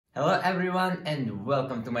Hello everyone and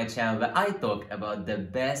welcome to my channel where I talk about the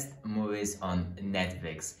best movies on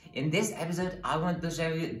Netflix. In this episode I want to show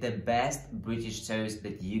you the best British shows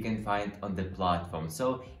that you can find on the platform.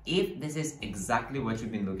 So if this is exactly what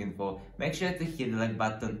you've been looking for, make sure to hit the like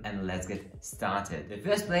button and let's get started. The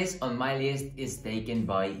first place on my list is taken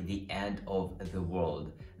by The End of the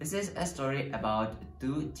World. This is a story about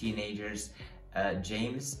two teenagers,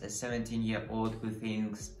 James, a 17-year-old who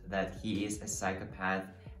thinks that he is a psychopath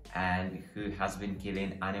and who has been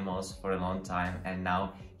killing animals for a long time, and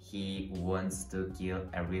now he wants to kill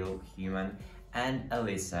a real human, and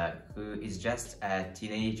Alyssa, who is just a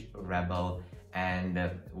teenage rebel and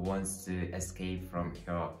wants to escape from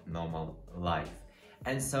her normal life.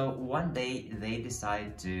 And so one day they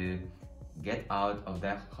decide to get out of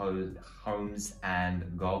their homes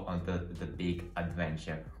and go on the big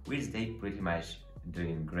adventure, which they pretty much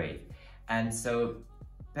doing great. And so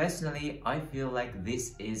personally, I feel like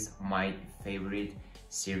this is my favorite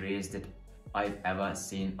series that I've ever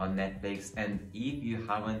seen on Netflix, and if you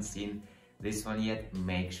haven't seen this one yet,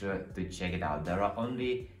 make sure to check it out. There are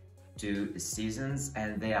only 2 seasons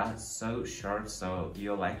and they are so short, so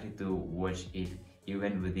you're likely to watch it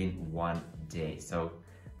even within 1 day. So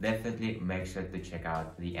definitely make sure to check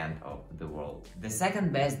out The End of the World. The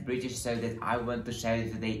second best British show that I want to share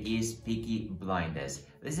today is Peaky Blinders.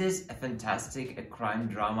 This is a fantastic crime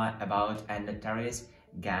drama about a notorious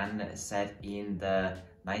gang set in the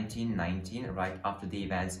 1919, right after the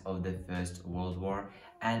events of the First World War,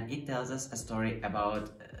 and it tells us a story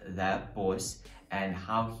about the boss and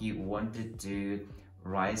how he wanted to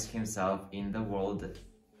rise himself in the world,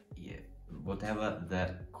 whatever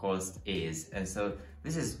the cost is. And so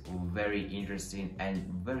this is very interesting and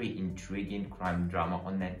very intriguing crime drama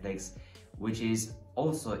on Netflix, which is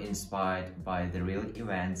also inspired by the real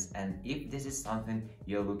events. And if this is something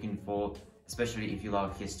you're looking for, especially if you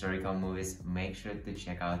love historical movies, make sure to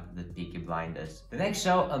check out the Peaky Blinders. The next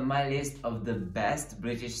show on my list of the best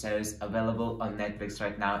British shows available on Netflix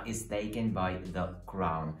right now is taken by The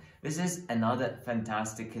Crown. This is another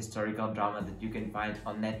fantastic historical drama that you can find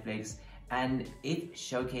on Netflix, and it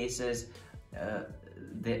showcases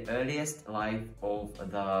the earliest life of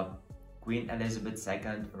the Queen Elizabeth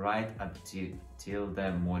II right up to till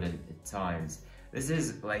the modern times. This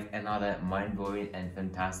is like another mind-blowing and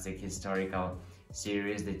fantastic historical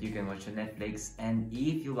series that you can watch on Netflix, and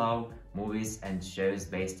if you love movies and shows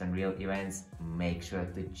based on real events, make sure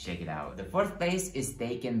to check it out. The fourth place is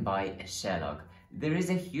taken by Sherlock. There is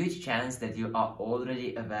a huge chance that you are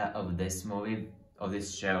already aware of this movie, of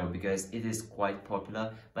this show, because it is quite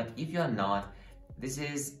popular, but if you're not, this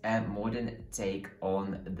is a modern take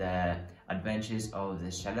on the adventures of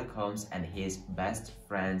the Sherlock Holmes and his best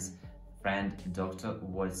friend Dr.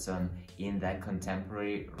 Watson in the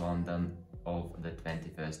contemporary London of the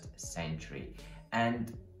 21st century.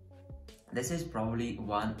 And this is probably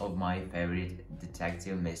one of my favorite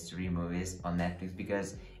detective mystery movies on Netflix,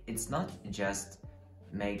 because it's not just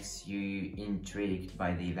makes you intrigued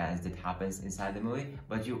by the events that happens inside the movie,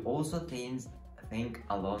 but you also think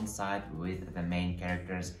alongside with the main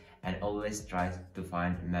characters and always try to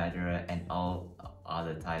find murderer and all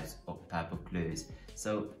other type of clues.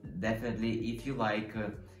 So definitely, if you like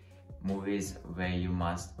movies where you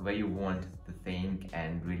want to think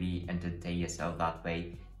and really entertain yourself that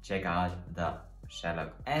way, check out the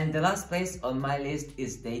Sherlock. And the last place on my list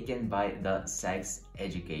is taken by The Sex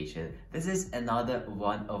Education. This is another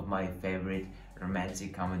one of my favorite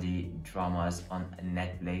romantic comedy dramas on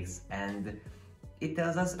Netflix, and it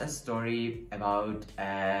tells us a story about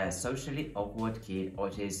a socially awkward kid,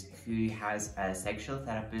 Otis, who has a sexual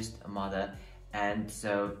therapist mother, and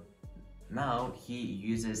so now he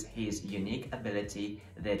uses his unique ability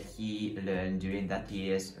that he learned during that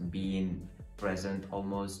years, being present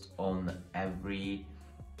almost on every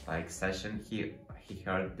session. He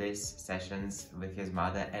heard these sessions with his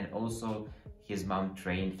mother, and also his mom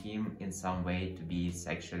trained him in some way to be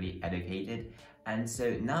sexually educated. And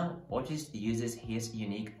so now Otis uses his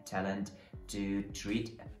unique talent to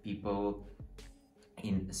treat people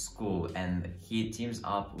in school, and he teams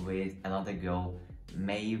up with another girl,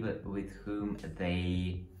 Maeve, with whom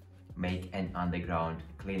they make an underground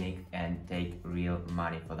clinic and take real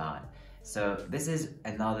money for that. So this is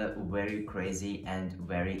another very crazy and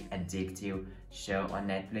very addictive show on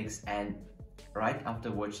Netflix, and right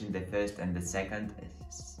after watching the first and the second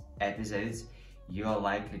episodes, you are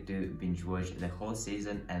likely to binge watch the whole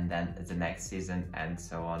season and then the next season and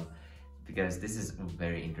so on, because this is a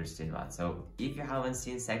very interesting one. So if you haven't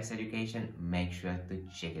seen Sex Education, make sure to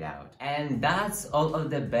check it out. And that's all of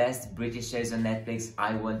the best British shows on Netflix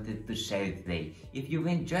I wanted to share today. If you've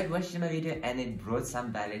enjoyed watching my video and it brought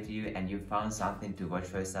some value to you and you found something to watch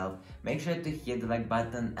for yourself, make sure to hit the like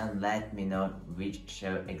button and let me know which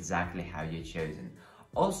show exactly have you chosen.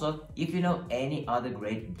 Also, if you know any other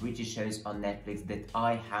great British shows on Netflix that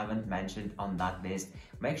I haven't mentioned on that list,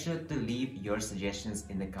 make sure to leave your suggestions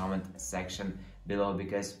in the comment section below,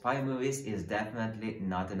 because 5 movies is definitely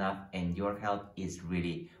not enough and your help is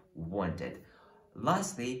really wanted.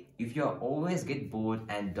 Lastly, if you always get bored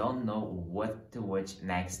and don't know what to watch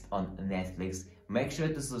next on Netflix, make sure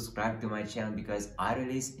to subscribe to my channel, because I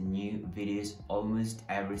release new videos almost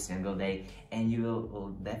every single day and you will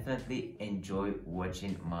definitely enjoy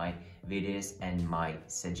watching my videos and my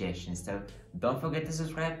suggestions. So don't forget to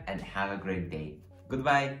subscribe and have a great day.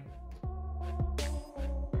 Goodbye!